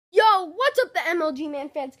What's up, the MLG Man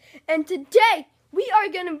fans? And today we are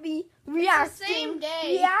gonna be reacting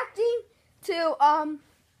to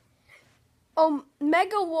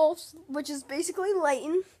OmegaWolf's, which is basically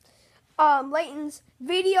Layton's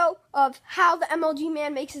video of how the MLG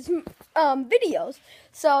Man makes his videos.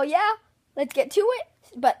 So yeah, let's get to it.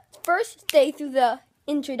 But first, stay through the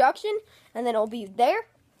introduction, and then it'll be there.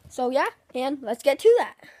 So yeah, and let's get to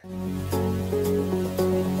that.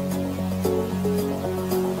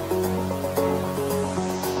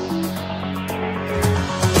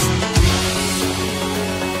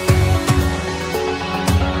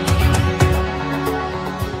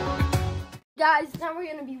 Guys, now we're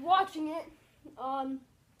gonna be watching it.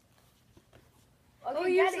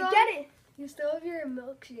 Okay, get it. You still have your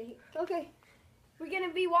milkshake. Okay, we're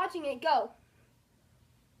gonna be watching it. Go.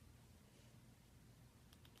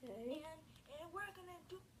 Okay.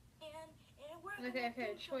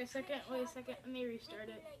 Wait a second. Let me restart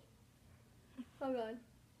it. Hold on.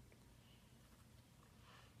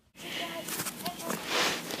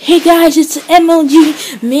 Hey guys, it's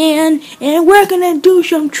MLG Man, and we're gonna do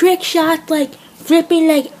some trick shots like flipping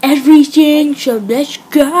like everything, so let's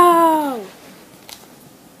go! Are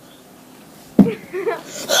you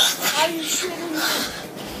kidding me?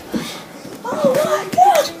 Oh my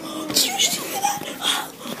god! Did you see that?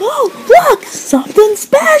 Oh, look! Something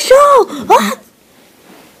special! What?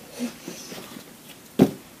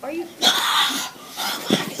 Are you...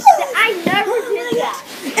 I never did that!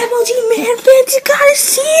 MLG Man fans, you gotta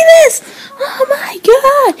see this! Oh my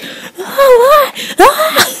god! Oh my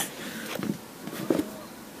god!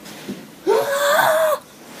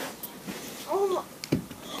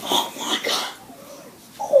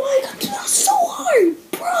 Oh my god, that was so hard,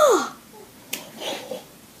 bruh!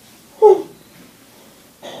 Oh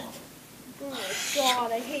my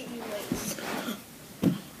god, I hate you, Layton.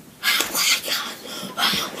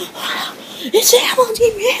 It's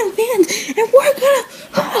MLG Man fans, and we're gonna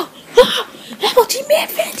MLG Man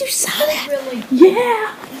fans, you saw that? Really?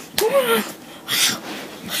 Yeah.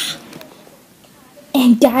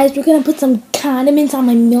 And guys, we're gonna put some condiments on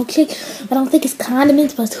my milkshake. I don't think it's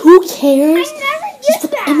condiments, but who cares? I never Just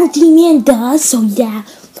did what that. the MLG Man does. So yeah,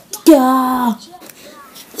 yeah,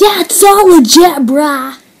 it's all legit,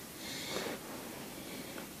 bruh.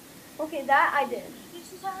 Okay, that I did.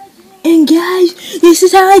 And guys, this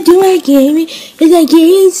is how I do my gaming. Is I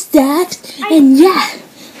game stats, and yeah.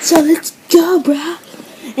 So let's go, bro.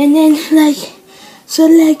 And then I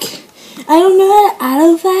don't know how to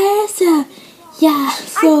auto fire, so yeah.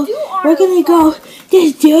 So we're gonna go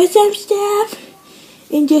just do some stuff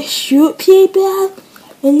and just shoot people,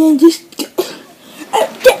 and then just guys,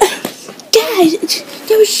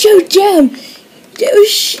 that was so dumb. That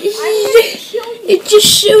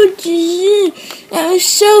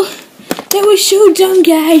was so dumb,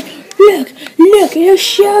 guys. Look, it was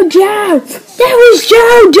so dumb. That was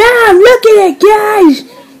so dumb. Look at it, guys.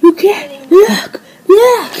 Okay, look.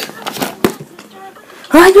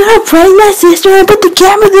 I'm gonna prank my sister and put the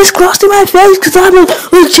camera this close to my face because I'm a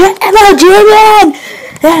legit MLG Man.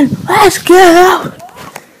 And let's go.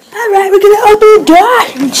 Alright, we're gonna open the door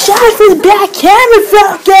and shine for the back camera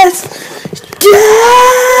focus.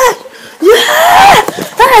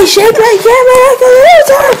 I shake my camera like a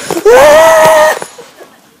loser.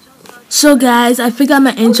 So guys, I forgot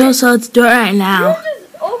my intro, so let's do it right now.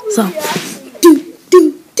 So When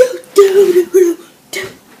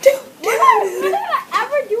did I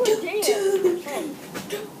ever do a dance?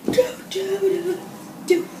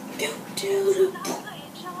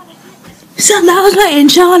 So that was my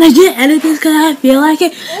intro, and I didn't edit this because I didn't feel like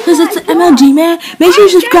it, because it's the MLG Man. Make sure you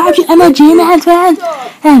subscribe to MLG Man fans,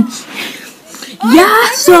 and yeah,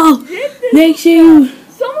 so make sure you,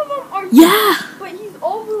 Some of them are but he's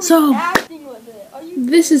overreacting with it. Are you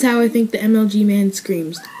This is how I think the MLG Man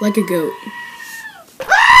screams, like a goat.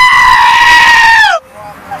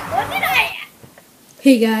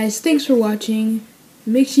 Hey guys, thanks for watching.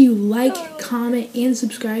 Make sure you like, comment, and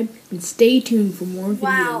subscribe, and stay tuned for more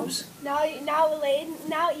videos. Now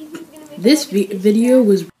Ethan's gonna make This video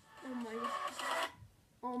was...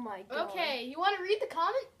 Oh my god. Okay, you want to read the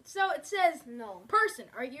comment? So it says, No. person,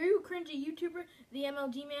 are you a cringy YouTuber, the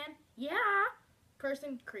MLG Man? Yeah.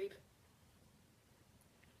 Person, creep.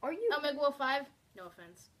 Are you? OmegaWolf 5, no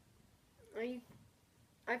offense. Are you?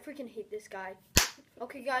 I freaking hate this guy.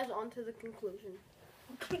 Okay, guys, on to the conclusion.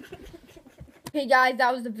 Okay, guys,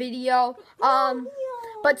 that was the video.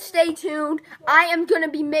 But stay tuned. I am gonna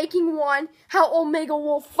be making one how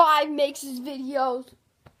OmegaWolf 5 makes his videos.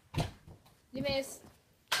 You missed.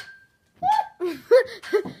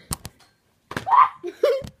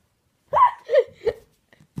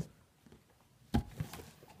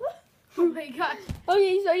 my gosh.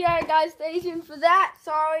 Okay, so yeah, guys, stay tuned for that.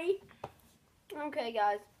 Sorry. Okay,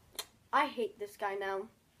 guys. I hate this guy now.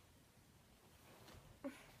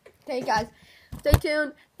 Okay, guys, stay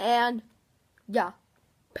tuned, and yeah,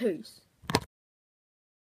 peace.